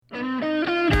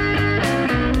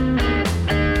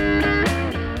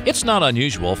It's not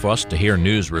unusual for us to hear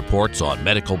news reports on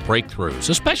medical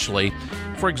breakthroughs, especially,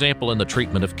 for example, in the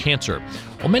treatment of cancer.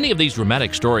 Well, many of these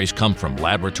dramatic stories come from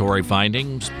laboratory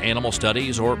findings, animal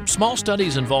studies, or small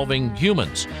studies involving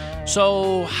humans.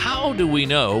 So, how do we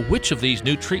know which of these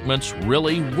new treatments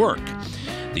really work?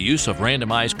 The use of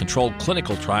randomized controlled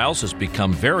clinical trials has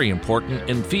become very important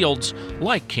in fields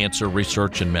like cancer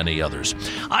research and many others.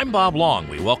 I'm Bob Long.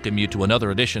 We welcome you to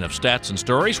another edition of Stats and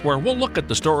Stories, where we'll look at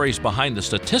the stories behind the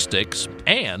statistics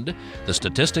and the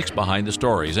statistics behind the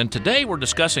stories. And today we're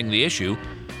discussing the issue,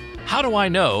 how do I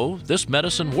know this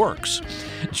medicine works?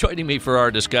 Joining me for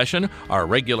our discussion, our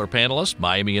regular panelist,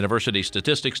 Miami University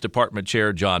Statistics Department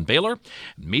Chair John Baylor,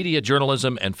 Media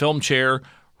Journalism and Film Chair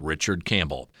Richard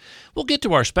Campbell. We'll get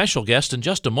to our special guest in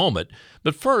just a moment,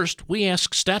 but first we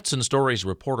ask Stats and Stories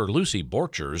reporter Lucy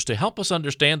Borchers to help us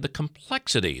understand the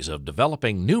complexities of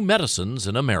developing new medicines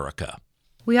in America.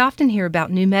 We often hear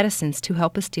about new medicines to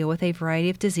help us deal with a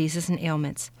variety of diseases and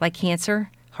ailments, like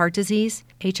cancer, heart disease,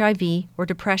 HIV, or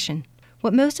depression.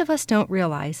 What most of us don't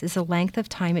realize is the length of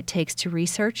time it takes to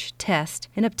research, test,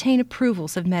 and obtain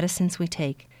approvals of medicines we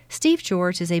take. Steve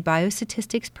George is a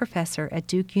biostatistics professor at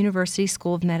Duke University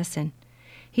School of Medicine.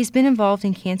 He's been involved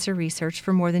in cancer research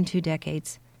for more than 2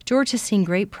 decades. George has seen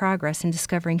great progress in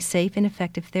discovering safe and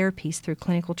effective therapies through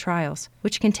clinical trials,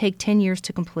 which can take 10 years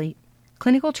to complete.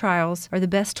 Clinical trials are the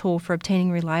best tool for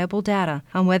obtaining reliable data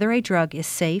on whether a drug is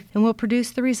safe and will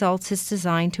produce the results it's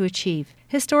designed to achieve.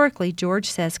 Historically, George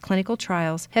says clinical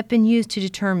trials have been used to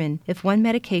determine if one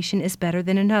medication is better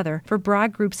than another for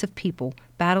broad groups of people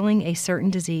battling a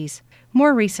certain disease.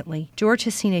 More recently, George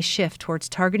has seen a shift towards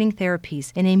targeting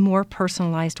therapies in a more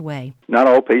personalized way. Not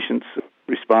all patients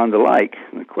respond alike.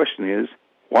 And the question is,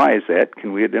 why is that?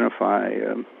 Can we identify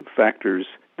factors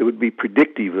that would be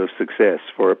predictive of success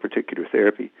for a particular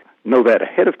therapy? Know that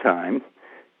ahead of time,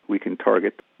 we can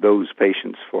target those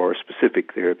patients for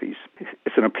specific therapies.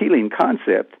 It's an appealing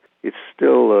concept. It's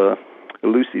still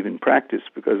elusive in practice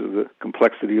because of the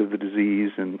complexity of the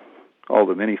disease and all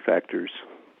the many factors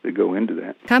that go into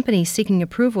that. Companies seeking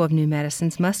approval of new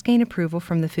medicines must gain approval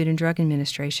from the Food and Drug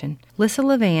Administration. Lissa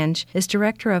Levange is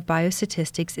Director of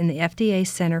Biostatistics in the FDA's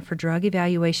Center for Drug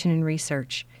Evaluation and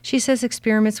Research. She says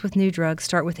experiments with new drugs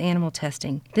start with animal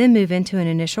testing, then move into an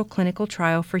initial clinical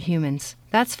trial for humans.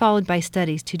 That's followed by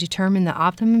studies to determine the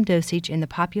optimum dosage in the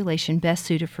population best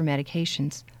suited for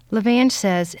medications. Levange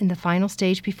says in the final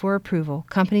stage before approval,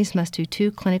 companies must do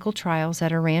 2 clinical trials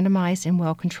that are randomized and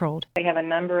well-controlled. They have a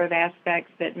number of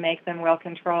aspects that make them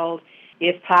well-controlled.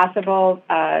 If possible,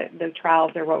 the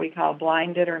trials are what we call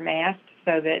blinded or masked,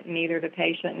 so that neither the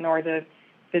patient nor the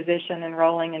physician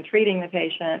enrolling and treating the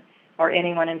patient or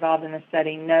anyone involved in the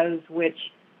study knows which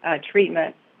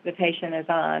treatment the patient is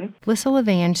on. Lissa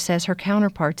Levange says her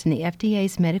counterparts in the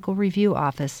FDA's Medical Review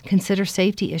Office consider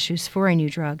safety issues for a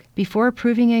new drug. Before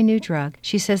approving a new drug,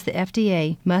 she says the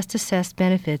FDA must assess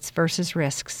benefits versus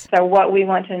risks. So what we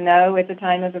want to know at the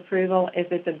time of approval is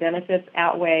if the benefits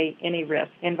outweigh any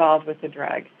risk involved with the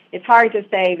drug. It's hard to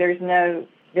say there's no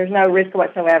risk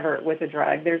whatsoever with a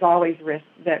drug. There's always risks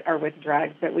that are with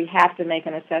drugs, but we have to make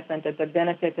an assessment that the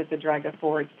benefit that the drug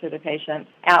affords to the patient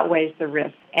outweighs the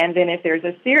risk. And then if there's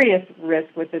a serious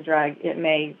risk with the drug, it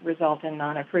may result in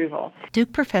non-approval.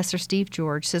 Duke Professor Steve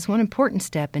George says one important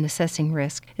step in assessing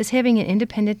risk is having an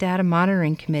independent data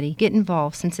monitoring committee get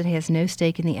involved, since it has no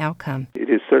stake in the outcome. It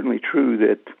is certainly true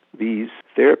that these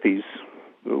therapies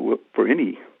for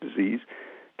any disease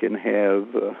can have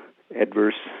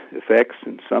adverse effects,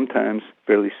 and sometimes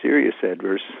fairly serious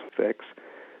adverse effects.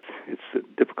 It's a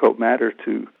difficult matter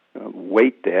to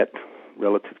weight that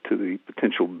relative to the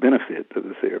potential benefit of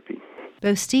the therapy.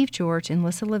 Both Steve George and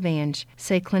Lissa Levange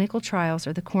say clinical trials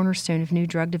are the cornerstone of new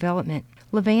drug development.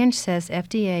 Levange says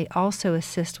FDA also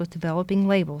assists with developing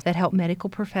labels that help medical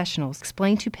professionals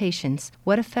explain to patients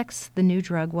what effects the new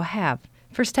drug will have.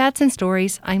 For Stats and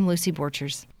Stories, I'm Lucy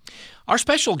Borchers. Our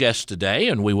special guest today,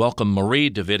 and we welcome Marie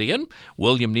Davidian,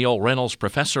 William Neal Reynolds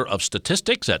Professor of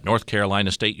Statistics at North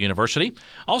Carolina State University,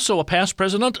 also a past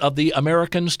president of the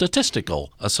American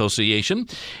Statistical Association,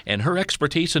 and her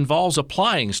expertise involves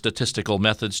applying statistical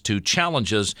methods to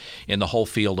challenges in the whole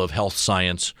field of health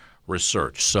science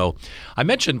research. So I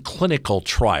mentioned clinical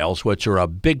trials, which are a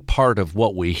big part of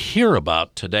what we hear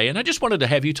about today, and I just wanted to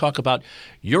have you talk about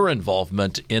your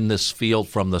involvement in this field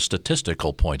from the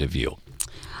statistical point of view.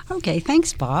 Okay,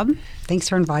 thanks, Bob. Thanks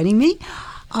for inviting me.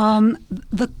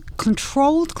 The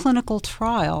controlled clinical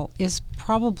trial is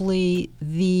probably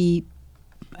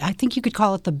I think you could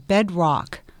call it the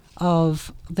bedrock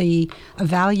of the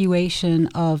evaluation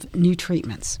of new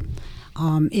treatments.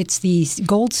 It's the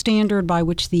gold standard by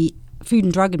which the Food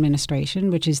and Drug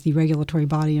Administration, which is the regulatory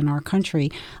body in our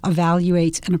country,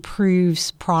 evaluates and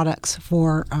approves products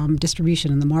for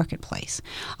distribution in the marketplace.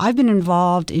 I've been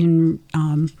involved in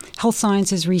health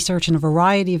sciences research in a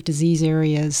variety of disease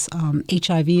areas,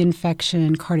 HIV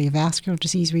infection, cardiovascular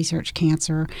disease research,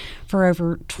 cancer, for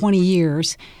over 20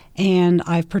 years. And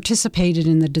I've participated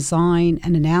in the design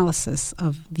and analysis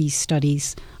of these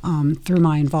studies through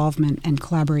my involvement and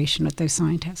collaboration with those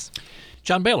scientists.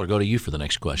 John Baylor, go to you for the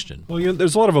next question. Well,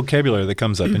 there's a lot of vocabulary that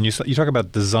comes up, and you talk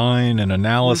about design and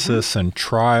analysis and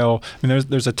trial. I mean,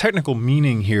 there's a technical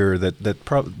meaning here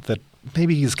that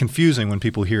maybe is confusing when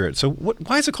people hear it. So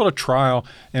why is it called a trial?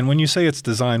 And when you say it's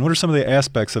design, what are some of the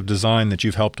aspects of design that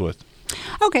you've helped with?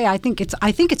 Okay, I think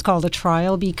it's called a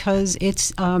trial because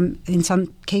it's in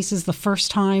some cases the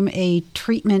first time a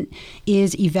treatment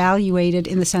is evaluated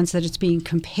in the sense that it's being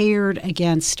compared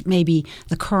against maybe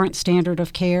the current standard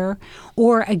of care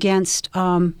or against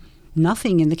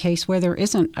nothing in the case where there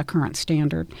isn't a current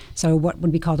standard. So what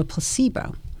would be called a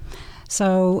placebo.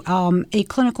 So a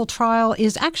clinical trial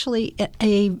is actually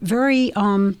a very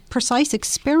precise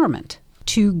experiment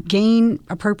to gain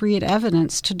appropriate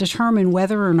evidence to determine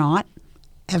whether or not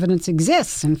evidence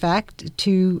exists, in fact,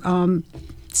 to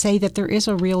say that there is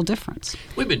a real difference.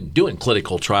 We've been doing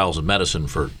clinical trials of medicine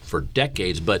for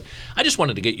decades, but I just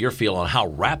wanted to get your feel on how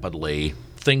rapidly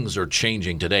things are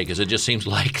changing today, because it just seems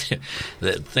like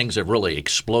that things have really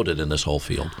exploded in this whole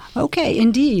field. Okay,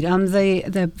 indeed.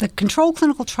 The controlled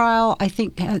clinical trial, I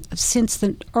think, since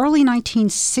the early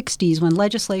 1960s, when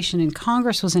legislation in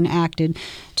Congress was enacted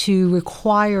to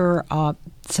require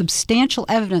substantial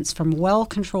evidence from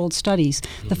well-controlled studies,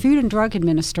 the Food and Drug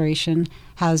Administration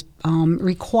has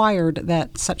required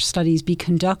that such studies be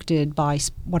conducted by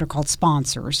what are called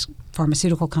sponsors,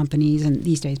 pharmaceutical companies, and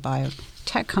these days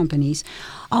biotech companies.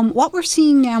 What we're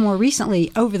seeing now more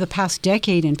recently, over the past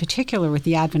decade in particular with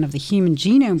the advent of the Human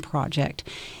Genome Project,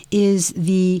 is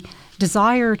the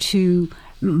desire to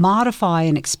modify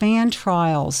and expand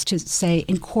trials to, say,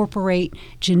 incorporate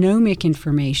genomic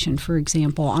information, for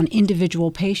example, on individual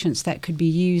patients that could be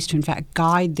used to, in fact,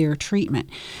 guide their treatment.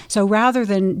 So rather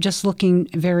than just looking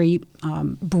very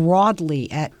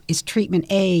broadly at is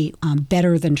treatment A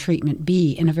better than treatment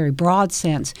B in a very broad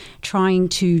sense, trying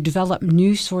to develop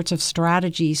new sorts of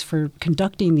strategies for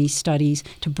conducting these studies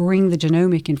to bring the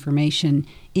genomic information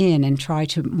in and try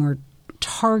to more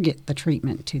target the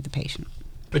treatment to the patient.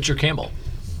 Richard Campbell.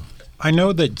 I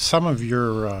know that some of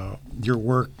your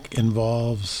work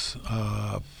involves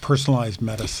personalized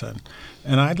medicine,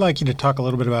 and I'd like you to talk a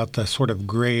little bit about the sort of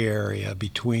gray area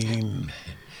between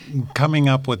coming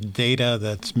up with data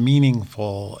that's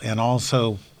meaningful and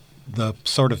also the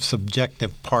sort of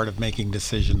subjective part of making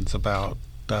decisions about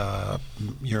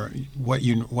what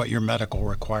your medical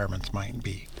requirements might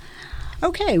be.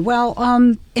 Okay, well,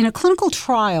 in a clinical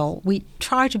trial, we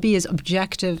try to be as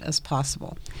objective as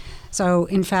possible. So,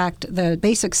 in fact, the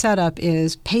basic setup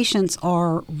is patients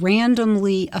are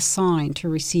randomly assigned to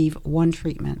receive one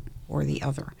treatment or the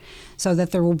other, so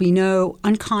that there will be no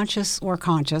unconscious or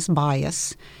conscious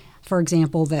bias. For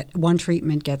example, that one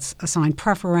treatment gets assigned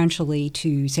preferentially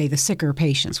to, say, the sicker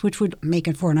patients, which would make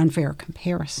it for an unfair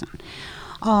comparison.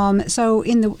 So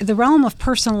in the realm of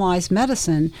personalized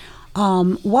medicine,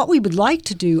 what we would like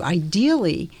to do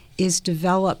ideally is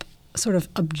develop sort of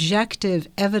objective,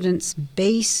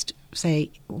 evidence-based,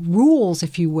 say, rules,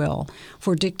 if you will,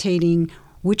 for dictating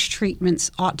which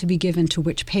treatments ought to be given to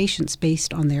which patients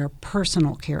based on their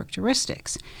personal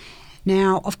characteristics.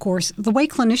 Now, of course, the way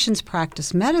clinicians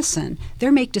practice medicine, they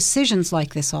make decisions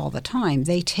like this all the time.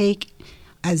 They take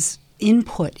as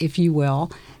input, if you will,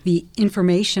 the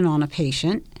information on a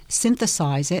patient,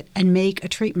 synthesize it, and make a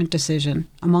treatment decision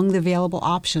among the available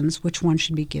options, which one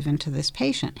should be given to this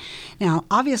patient. Now,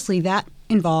 obviously, that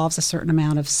involves a certain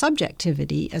amount of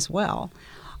subjectivity as well.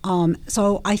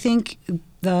 So I think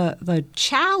the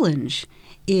challenge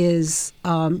is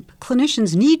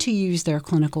clinicians need to use their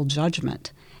clinical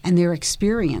judgment and their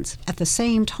experience. At the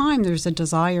same time, there's a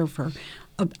desire for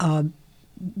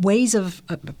ways of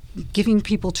giving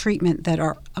people treatment that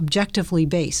are objectively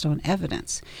based on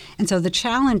evidence. And so the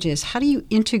challenge is, how do you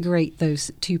integrate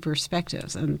those two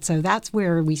perspectives? And so that's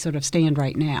where we sort of stand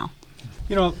right now.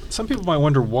 You know, some people might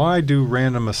wonder, why do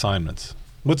random assignments?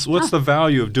 What's the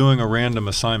value of doing a random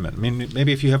assignment? I mean,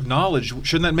 maybe if you have knowledge,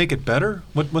 shouldn't that make it better?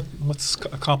 What's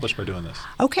accomplished by doing this?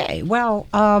 Okay, well,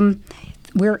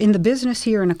 we're in the business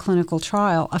here in a clinical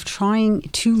trial of trying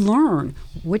to learn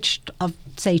which of,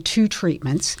 say, two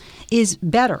treatments is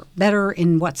better. Better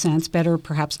in what sense? Better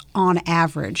perhaps on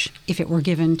average if it were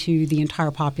given to the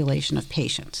entire population of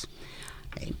patients.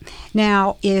 Okay.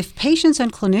 Now, if patients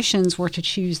and clinicians were to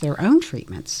choose their own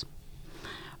treatments,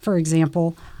 for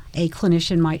example, a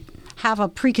clinician might have a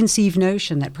preconceived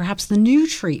notion that perhaps the new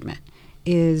treatment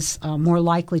is more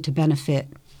likely to benefit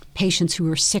patients who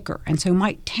are sicker, and so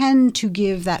might tend to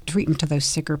give that treatment to those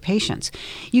sicker patients.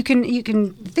 You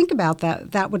can think about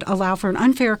that. That would allow for an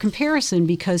unfair comparison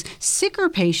because sicker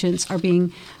patients are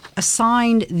being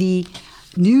assigned the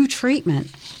new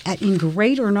treatment in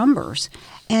greater numbers,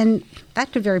 and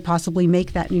that could very possibly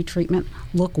make that new treatment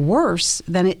look worse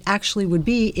than it actually would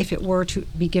be if it were to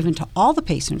be given to all the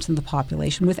patients in the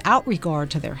population without regard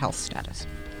to their health status.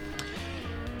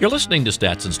 You're listening to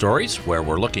Stats and Stories, where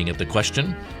we're looking at the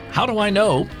question, how do I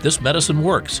know this medicine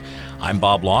works? I'm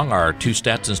Bob Long. Our two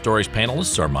Stats and Stories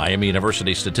panelists are Miami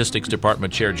University Statistics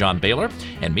Department Chair John Baylor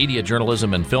and Media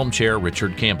Journalism and Film Chair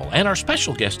Richard Campbell. And our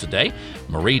special guest today,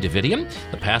 Marie Davidian,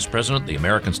 the past president of the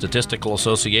American Statistical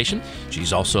Association.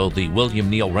 She's also the William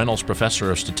Neal Reynolds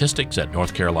Professor of Statistics at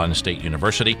North Carolina State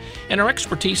University. And her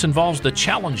expertise involves the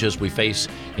challenges we face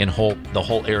in the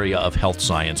whole area of health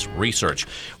science research.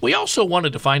 We also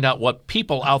wanted to find out what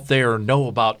people out there know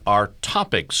about our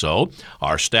topic. So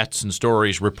our Stats and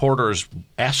Stories reporters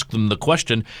asked them the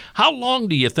question, how long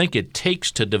do you think it takes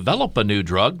to develop a new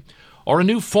drug or a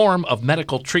new form of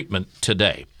medical treatment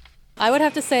today? I would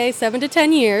have to say 7 to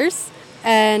 10 years,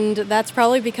 and that's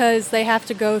probably because they have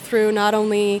to go through not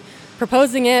only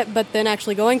proposing it, but then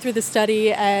actually going through the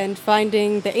study and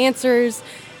finding the answers,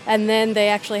 and then they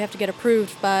actually have to get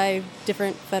approved by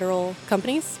different federal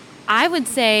companies. I would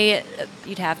say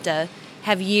you'd have to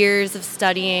have years of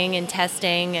studying and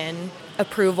testing and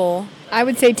approval. I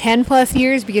would say 10 plus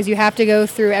years because you have to go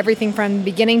through everything from the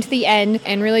beginning to the end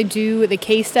and really do the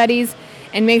case studies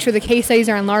and make sure the case studies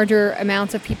are on larger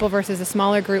amounts of people versus a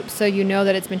smaller group, so you know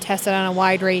that it's been tested on a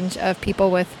wide range of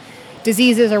people with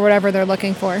diseases or whatever they're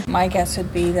looking for. My guess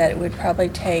would be that it would probably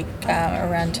take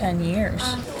around 10 years.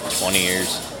 20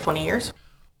 years. 20 years.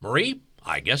 Marie?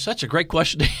 I guess that's a great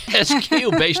question to ask you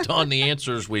based on the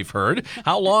answers we've heard.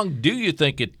 How long do you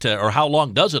think or how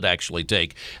long does it actually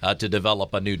take to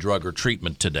develop a new drug or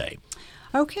treatment today?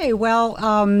 Okay, well,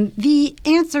 the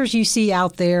answers you see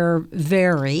out there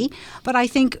vary, but I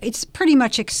think it's pretty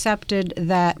much accepted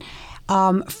that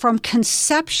from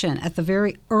conception at the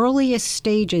very earliest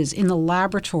stages in the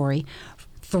laboratory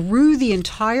through the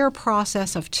entire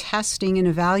process of testing and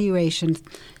evaluation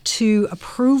to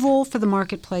approval for the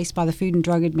marketplace by the Food and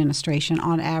Drug Administration,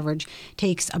 on average,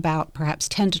 takes about perhaps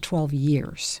 10 to 12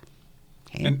 years.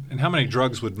 Okay. And how many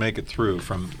drugs would make it through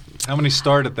how many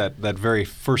start at that very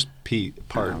first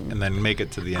part and then make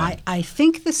it to the end? I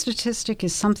think the statistic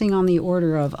is something on the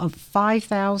order of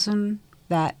 5,000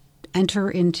 that enter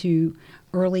into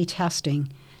early testing.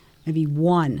 Maybe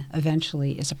one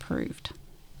eventually is approved.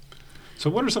 So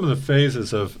what are some of the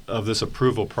phases of this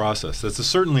approval process? It's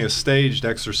certainly a staged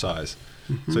exercise.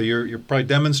 Mm-hmm. So you're probably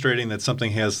demonstrating that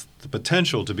something has the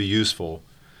potential to be useful.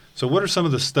 So what are some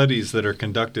of the studies that are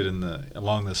conducted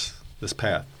along this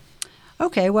path?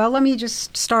 Okay, well, let me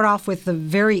just start off with the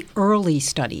very early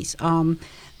studies.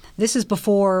 This is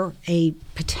before a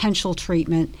potential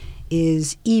treatment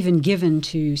is even given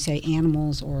to, say,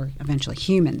 animals or eventually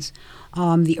humans.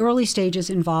 The early stages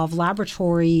involve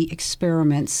laboratory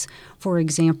experiments, for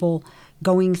example,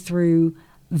 going through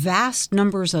vast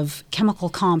numbers of chemical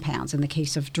compounds in the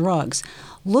case of drugs,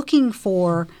 looking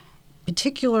for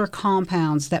particular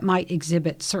compounds that might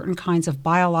exhibit certain kinds of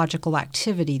biological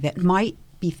activity that might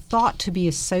be thought to be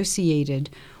associated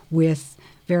with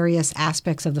various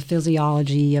aspects of the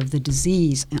physiology of the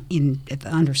disease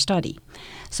under study.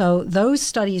 So those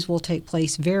studies will take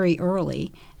place very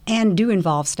early and do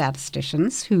involve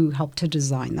statisticians who help to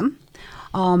design them.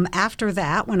 After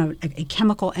that, when a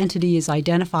chemical entity is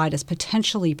identified as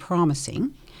potentially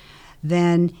promising,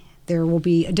 then there will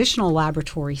be additional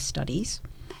laboratory studies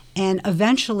and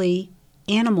eventually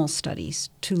animal studies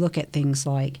to look at things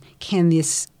like, can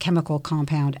this chemical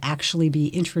compound actually be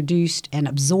introduced and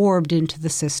absorbed into the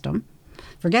system?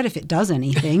 Forget if it does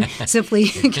anything. Simply,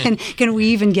 can we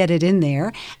even get it in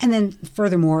there? And then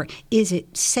furthermore, is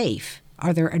it safe?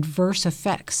 Are there adverse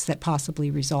effects that possibly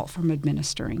result from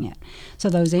administering it? So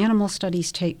those animal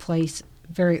studies take place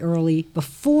very early,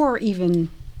 before even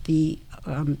the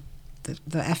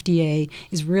FDA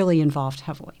is really involved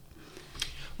heavily.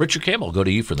 Richard Campbell, I'll go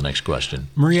to you for the next question.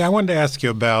 Maria, I wanted to ask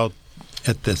you about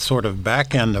at the sort of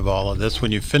back end of all of this,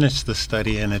 when you finish the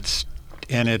study and it's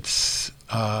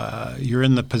you're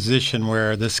in the position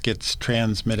where this gets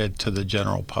transmitted to the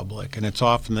general public, and it's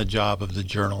often the job of the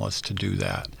journalist to do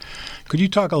that. Could you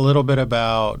talk a little bit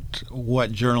about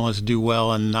what journalists do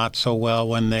well and not so well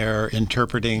when they're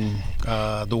interpreting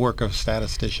the work of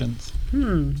statisticians?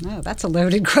 No, that's a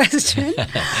loaded question.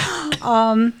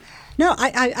 No,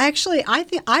 I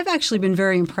think I've actually been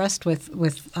very impressed with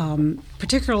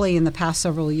particularly in the past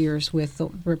several years, with the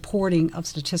reporting of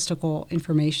statistical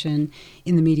information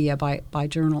in the media by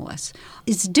journalists.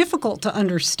 It's difficult to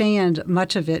understand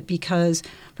much of it because,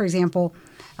 for example,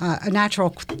 a natural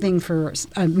thing for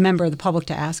a member of the public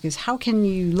to ask is, how can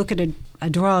you look at a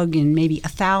drug in maybe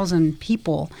 1,000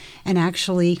 people and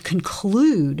actually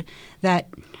conclude that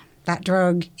that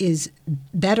drug is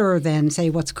better than, say,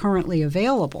 what's currently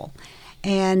available?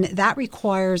 And that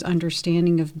requires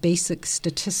understanding of basic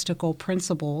statistical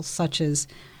principles, such as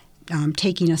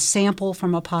taking a sample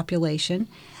from a population,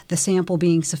 the sample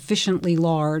being sufficiently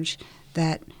large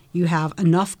that you have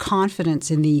enough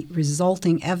confidence in the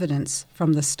resulting evidence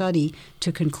from the study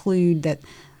to conclude that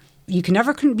you can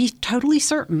never be totally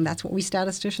certain. That's what we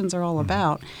statisticians are all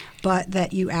about. But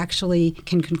that you actually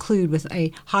can conclude with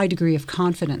a high degree of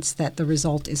confidence that the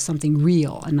result is something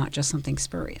real and not just something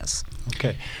spurious.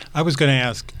 Okay. I was going to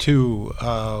ask two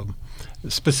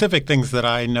specific things that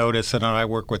I notice and I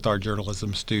work with our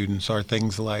journalism students are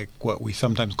things like what we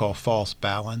sometimes call false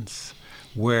balance,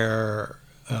 where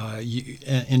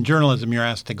in journalism you're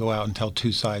asked to go out and tell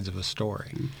two sides of a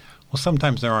story. Well,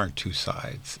 sometimes there aren't two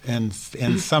sides, and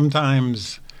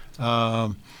sometimes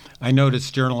I notice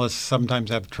journalists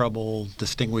sometimes have trouble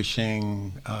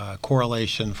distinguishing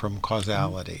correlation from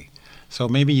causality. So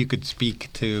maybe you could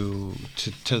speak to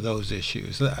those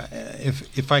issues.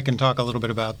 If I can talk a little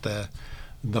bit about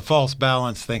the false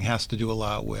balance thing, has to do a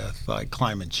lot with like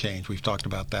climate change. We've talked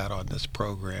about that on this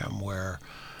program, where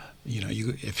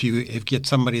if you get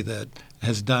somebody that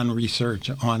has done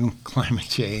research on climate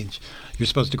change, you're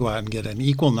supposed to go out and get an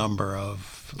equal number of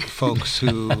folks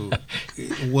who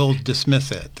will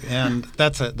dismiss it, and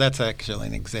that's actually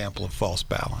an example of false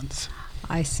balance.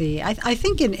 I see. I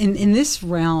think in this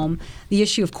realm, the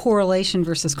issue of correlation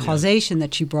versus causation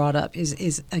that you brought up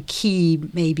is a key,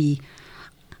 maybe.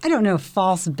 I don't know if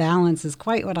false balance is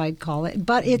quite what I'd call it,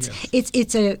 but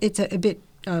it's a bit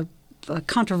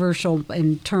controversial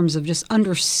in terms of just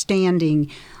understanding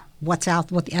what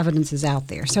the evidence is out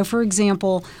there. So, for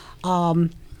example, let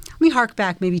me hark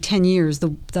back maybe 10 years.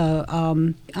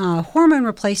 The hormone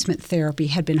replacement therapy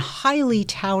had been highly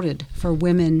touted for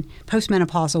women,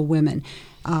 postmenopausal women,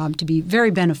 to be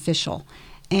very beneficial,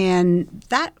 and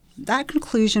that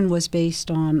conclusion was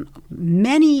based on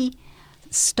many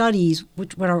studies,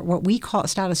 what we call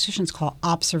statisticians call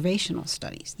observational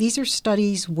studies. These are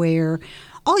studies where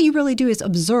all you really do is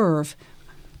observe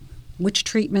which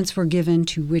treatments were given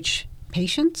to which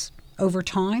patients over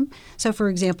time. So, for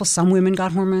example, some women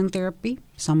got hormone therapy,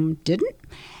 some didn't.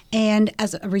 And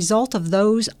as a result of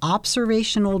those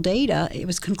observational data, it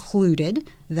was concluded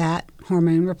that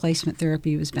hormone replacement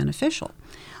therapy was beneficial.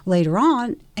 Later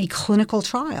on, a clinical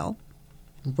trial,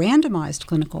 randomized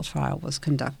clinical trial, was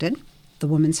conducted, the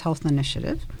Women's Health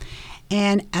Initiative.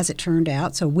 And as it turned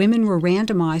out, so women were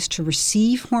randomized to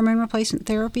receive hormone replacement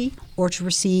therapy or to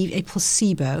receive a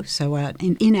placebo, so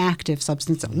an inactive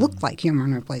substance that looked like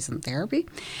hormone replacement therapy.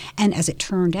 And as it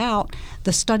turned out,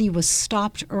 the study was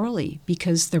stopped early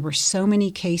because there were so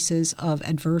many cases of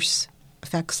adverse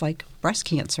effects like breast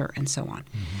cancer and so on.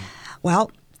 Well,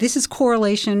 this is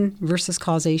correlation versus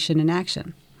causation in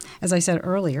action. As I said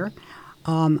earlier,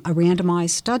 a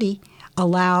randomized study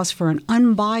allows for an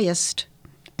unbiased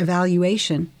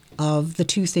evaluation of the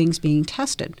two things being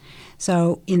tested.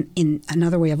 So in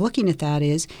another way of looking at that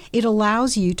is it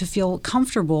allows you to feel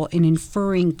comfortable in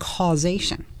inferring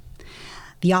causation.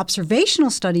 The observational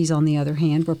studies, on the other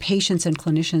hand, where patients and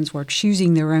clinicians were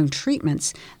choosing their own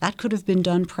treatments, that could have been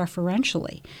done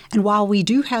preferentially. And while we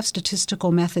do have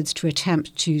statistical methods to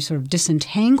attempt to sort of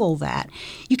disentangle that,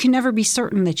 you can never be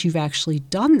certain that you've actually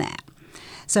done that.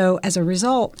 So as a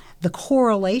result, the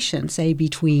correlation, say,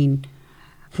 between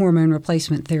hormone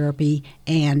replacement therapy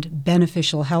and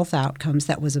beneficial health outcomes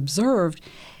that was observed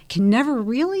can never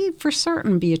really for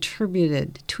certain be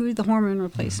attributed to the hormone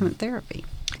replacement therapy.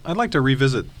 I'd like to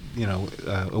revisit,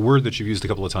 a word that you've used a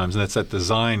couple of times, and that's that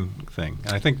design thing.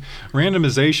 And I think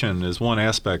randomization is one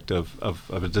aspect of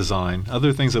a design.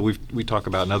 Other things that we talk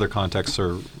about in other contexts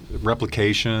are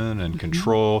replication and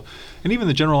control, and even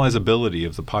the generalizability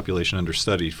of the population under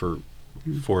study for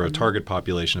a target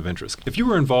population of interest. If you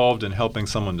were involved in helping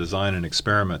someone design an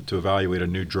experiment to evaluate a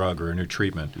new drug or a new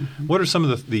treatment, what are some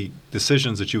of the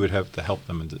decisions that you would have to help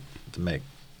them to make?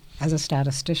 As a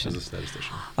statistician? As a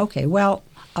statistician. Okay, well,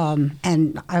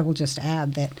 and I will just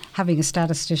add that having a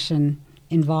statistician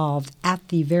involved at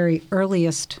the very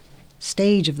earliest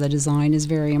stage of the design is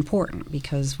very important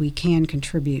because we can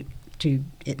contribute to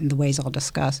it in the ways I'll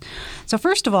discuss. So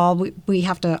first of all, we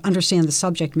have to understand the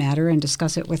subject matter and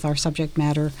discuss it with our subject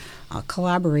matter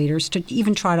collaborators to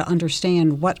even try to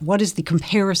understand what is the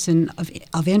comparison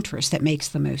of interest that makes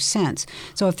the most sense.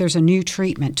 So if there's a new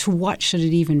treatment, to what should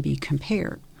it even be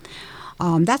compared?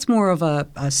 That's more of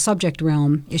a subject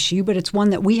realm issue, but it's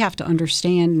one that we have to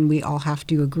understand and we all have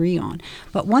to agree on.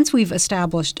 But once we've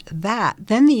established that,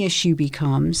 then the issue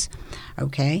becomes,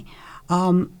 okay,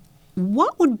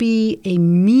 what would be a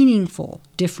meaningful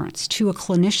difference to a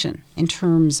clinician in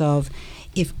terms of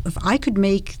if I could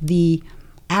make the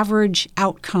average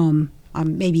outcome,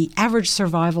 maybe average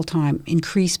survival time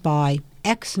increase by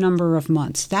X number of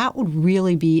months, that would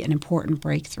really be an important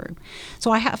breakthrough.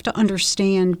 So I have to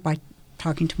understand by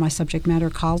talking to my subject matter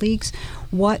colleagues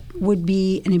what would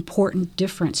be an important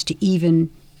difference to even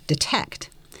detect.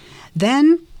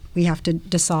 Then we have to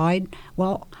decide,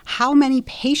 well, how many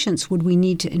patients would we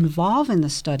need to involve in the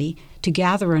study to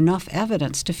gather enough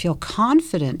evidence to feel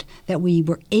confident that we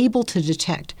were able to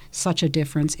detect such a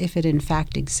difference if it in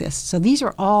fact exists. So these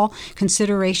are all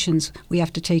considerations we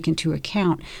have to take into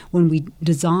account when we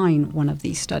design one of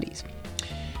these studies.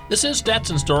 This is Stats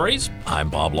and Stories. I'm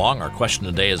Bob Long. Our question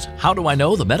today is, how do I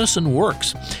know the medicine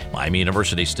works? Miami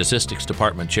University Statistics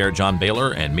Department Chair John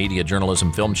Baylor and Media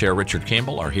Journalism Film Chair Richard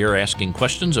Campbell are here asking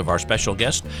questions of our special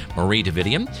guest, Marie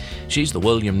Davidian. She's the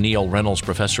William Neal Reynolds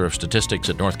Professor of Statistics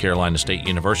at North Carolina State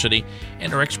University,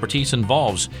 and her expertise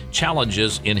involves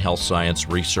challenges in health science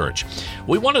research.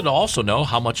 We wanted to also know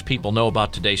how much people know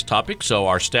about today's topic, so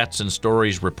our Stats and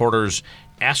Stories reporters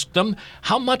asked them,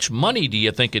 how much money do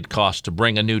you think it costs to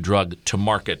bring a new drug to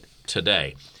market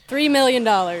today? $3 million.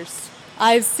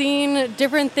 I've seen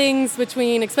different things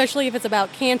between, especially if it's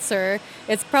about cancer,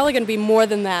 it's probably going to be more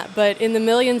than that. But in the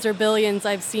millions or billions,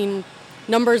 I've seen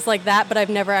numbers like that, but I've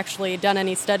never actually done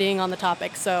any studying on the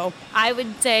topic. So I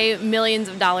would say millions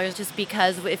of dollars, just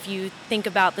because if you think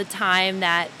about the time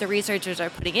that the researchers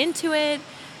are putting into it,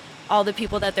 all the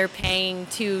people that they're paying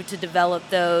to develop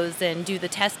those and do the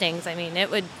testings, I mean,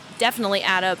 it would definitely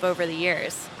add up over the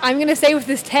years. I'm going to say with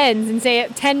this tens and say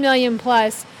 10 million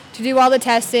plus to do all the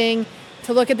testing,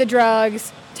 to look at the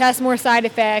drugs, test more side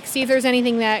effects, see if there's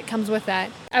anything that comes with that.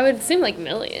 I would assume like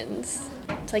millions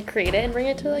to like create it and bring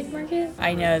it to like market.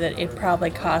 I know that it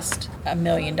probably cost $1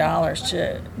 million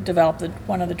to develop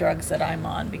one of the drugs that I'm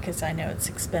on because I know it's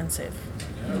expensive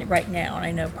right now, and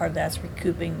I know part of that's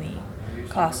recouping the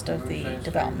cost of the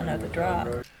development of the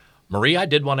drug. Marie, I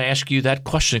did want to ask you that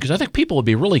question because I think people would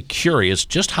be really curious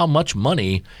just how much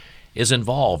money is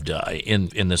involved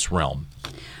in this realm.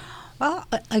 Well,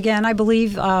 again, I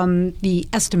believe the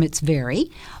estimates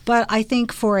vary, but I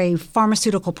think for a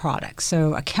pharmaceutical product,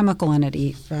 so a chemical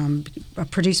entity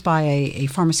produced by a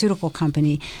pharmaceutical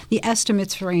company, the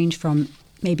estimates range from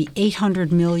maybe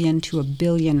 $800 million to $1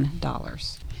 billion.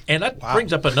 And that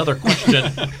brings up another question.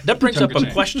 That brings up a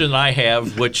question I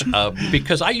have, which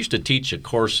because I used to teach a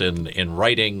course in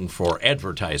writing for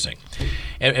advertising.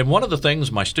 And one of the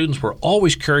things my students were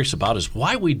always curious about is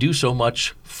why we do so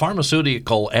much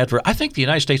pharmaceutical advertising. I think the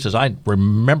United States, as I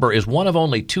remember, is one of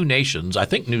only 2 nations, I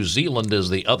think New Zealand is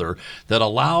the other, that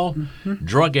allow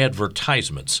drug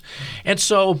advertisements. And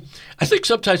so I think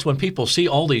sometimes when people see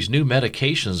all these new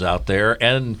medications out there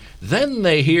and then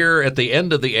they hear at the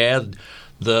end of the ad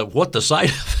what the side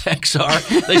effects are,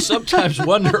 they sometimes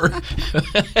wonder,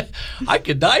 I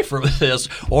could die from this,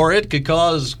 or it could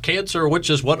cause cancer, which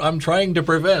is what I'm trying to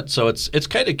prevent. So it's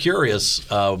kind of curious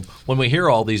when we hear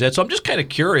all these ads. So I'm just kind of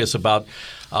curious about,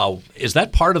 is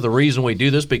that part of the reason we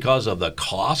do this, because of the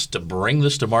cost to bring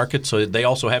this to market? So they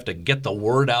also have to get the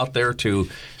word out there to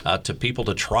people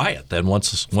to try it. Then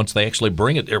once they actually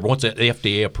bring it, or once the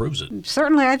FDA approves it.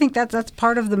 Certainly, I think that's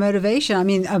part of the motivation. I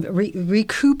mean,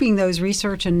 recouping those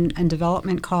research and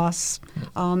development costs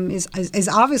is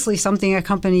obviously something a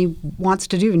company wants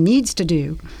to do and needs to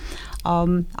do.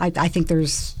 I think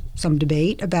there's some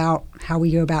debate about how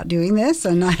we go about doing this,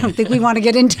 and I don't think we want to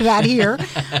get into that here.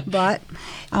 But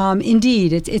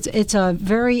indeed, it's a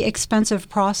very expensive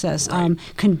process. Right.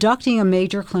 Conducting a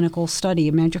major clinical study,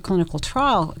 a major clinical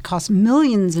trial, costs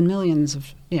millions and millions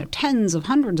of, tens of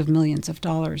hundreds of millions of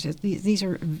dollars. These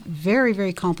are very,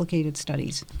 very complicated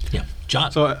studies. Yeah,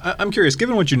 John. So I'm curious,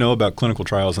 given what you know about clinical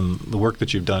trials and the work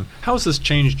that you've done, how has this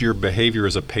changed your behavior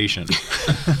as a patient?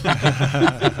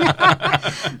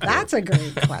 That's a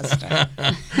great question.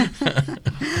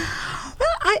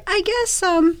 Well, I guess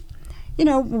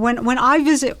when I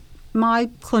visit my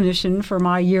clinician for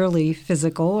my yearly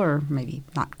physical, or maybe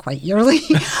not quite yearly.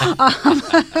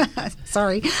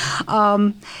 Sorry.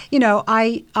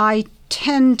 I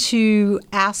tend to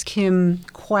ask him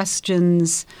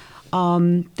questions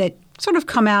that sort of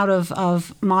come out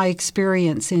of my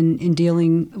experience in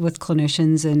dealing with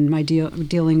clinicians and my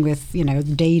dealing with,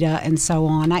 data and so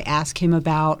on. I ask him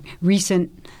about recent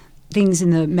things in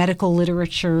the medical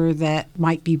literature that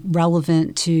might be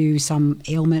relevant to some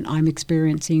ailment I'm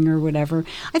experiencing or whatever.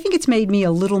 I think it's made me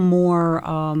a little more,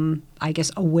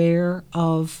 aware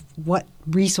of what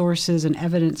resources and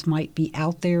evidence might be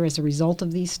out there as a result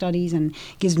of these studies, and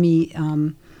gives me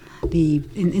the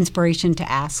inspiration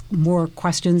to ask more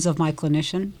questions of my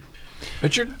clinician.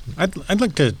 Richard? I'd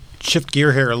like to shift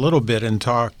gear here a little bit and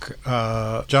talk.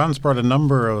 John's brought a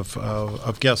number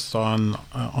of guests on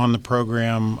the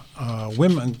program,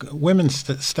 women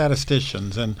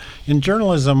statisticians, and in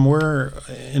journalism,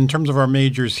 in terms of our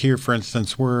majors here, for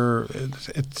instance, we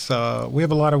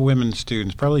have a lot of women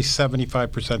students, probably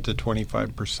 75% to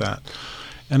 25%,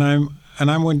 and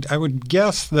I would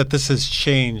guess that this has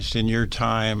changed in your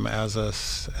time as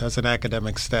an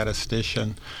academic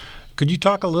statistician. Could you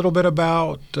talk a little bit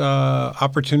about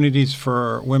opportunities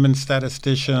for women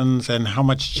statisticians and how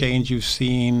much change you've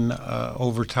seen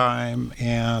over time,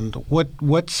 and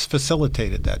what's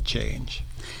facilitated that change?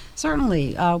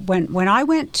 Certainly. When I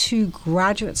went to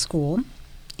graduate school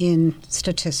in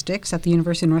statistics at the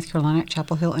University of North Carolina at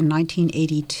Chapel Hill in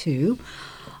 1982,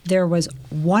 there was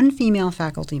one female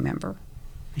faculty member.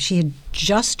 She had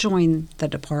just joined the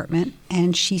department,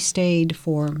 and she stayed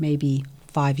for maybe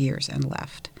 5 years and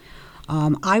left.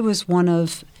 I was one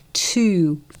of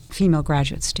 2 female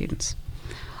graduate students.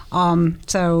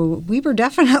 So we were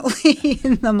definitely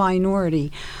in the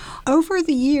minority. Over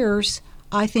the years,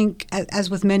 I think, as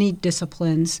with many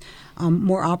disciplines,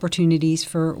 more opportunities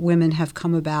for women have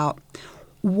come about.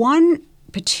 One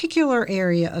particular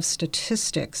area of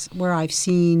statistics where I've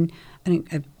seen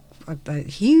a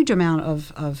huge amount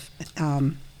of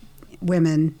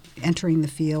women entering the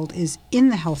field is in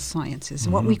the health sciences,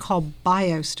 what we call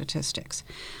biostatistics.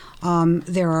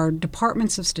 There are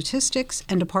departments of statistics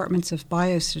and departments of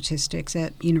biostatistics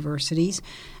at universities,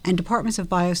 and departments of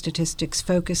biostatistics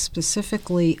focus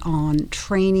specifically on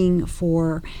training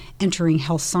for entering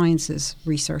health sciences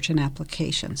research and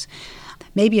applications.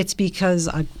 Maybe it's because,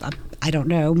 I don't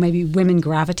know, maybe women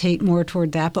gravitate more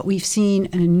toward that, but we've seen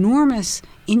an enormous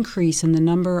increase in the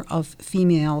number of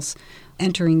females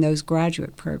entering those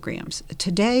graduate programs.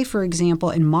 Today, for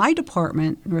example, in my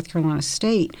department, North Carolina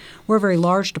State, we're a very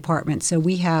large department, so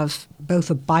we have both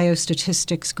a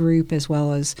biostatistics group as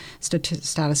well as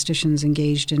statisticians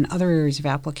engaged in other areas of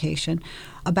application.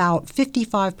 About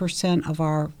 55% of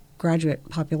our graduate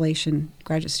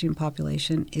student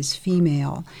population is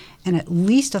female, and at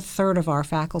least a third of our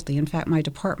faculty, in fact, my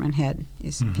department head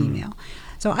is female.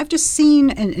 So I've just seen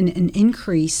an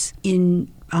increase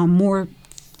in more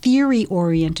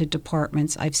theory-oriented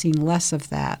departments. I've seen less of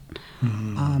that.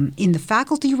 In the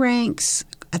faculty ranks,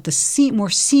 at the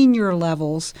more senior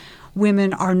levels,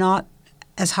 women are not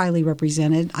as highly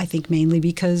represented, I think mainly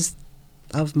because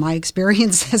of my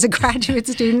experience as a graduate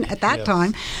student at that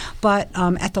time. But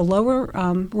at the lower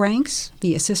ranks,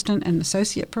 the assistant and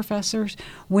associate professors,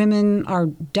 women are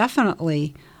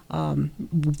definitely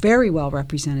very well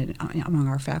represented among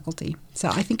our faculty. So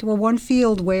I think we're one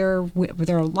field where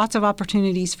there are lots of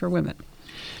opportunities for women.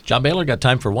 John Baylor, got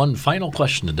time for one final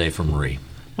question today from Marie.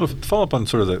 Well, to follow up on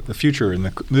sort of the future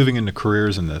and moving into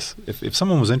careers in this, if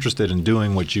someone was interested in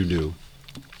doing what you do,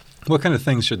 what kind of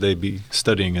things should they be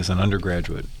studying as an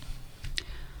undergraduate?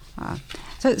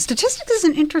 So statistics is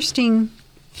an interesting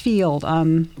field.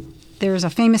 There's a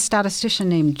famous statistician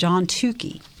named John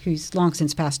Tukey, who's long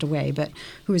since passed away, but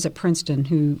who was at Princeton,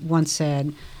 who once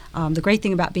said, the great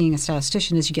thing about being a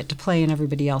statistician is you get to play in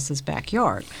everybody else's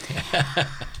backyard.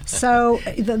 So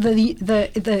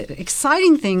the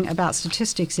exciting thing about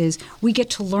statistics is we get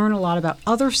to learn a lot about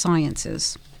other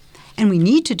sciences, and we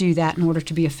need to do that in order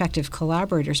to be effective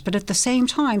collaborators. But at the same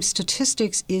time,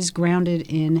 statistics is grounded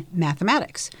in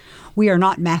mathematics. We are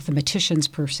not mathematicians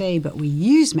per se, but we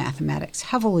use mathematics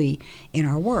heavily in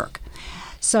our work.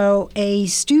 So a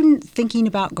student thinking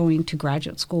about going to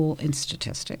graduate school in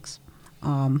statistics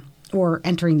or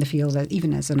entering the field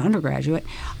even as an undergraduate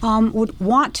would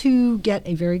want to get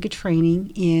a very good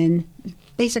training in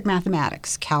basic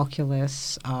mathematics,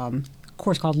 calculus, a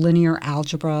course called linear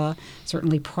algebra,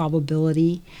 certainly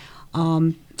probability.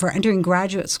 For entering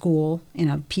graduate school in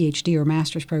a PhD or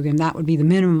master's program, that would be the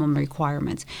minimum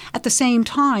requirements. At the same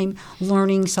time,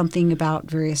 learning something about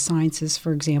various sciences,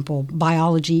 for example,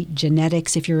 biology,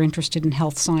 genetics, if you're interested in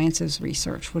health sciences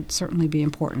research, would certainly be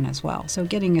important as well. So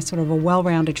getting a sort of a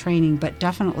well-rounded training, but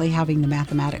definitely having the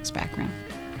mathematics background.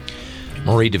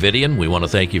 Marie Davidian, we want to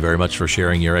thank you very much for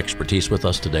sharing your expertise with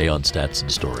us today on Stats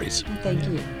and Stories. Thank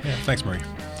you. Yeah, thanks, Marie.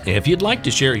 If you'd like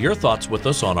to share your thoughts with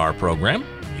us on our program,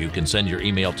 you can send your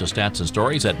email to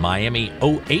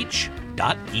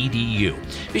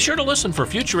statsandsstories@miamioh.edu. Be sure to listen for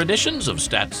future editions of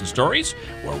Stats and Stories,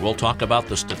 where we'll talk about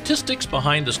the statistics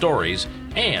behind the stories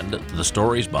and the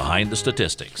stories behind the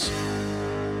statistics.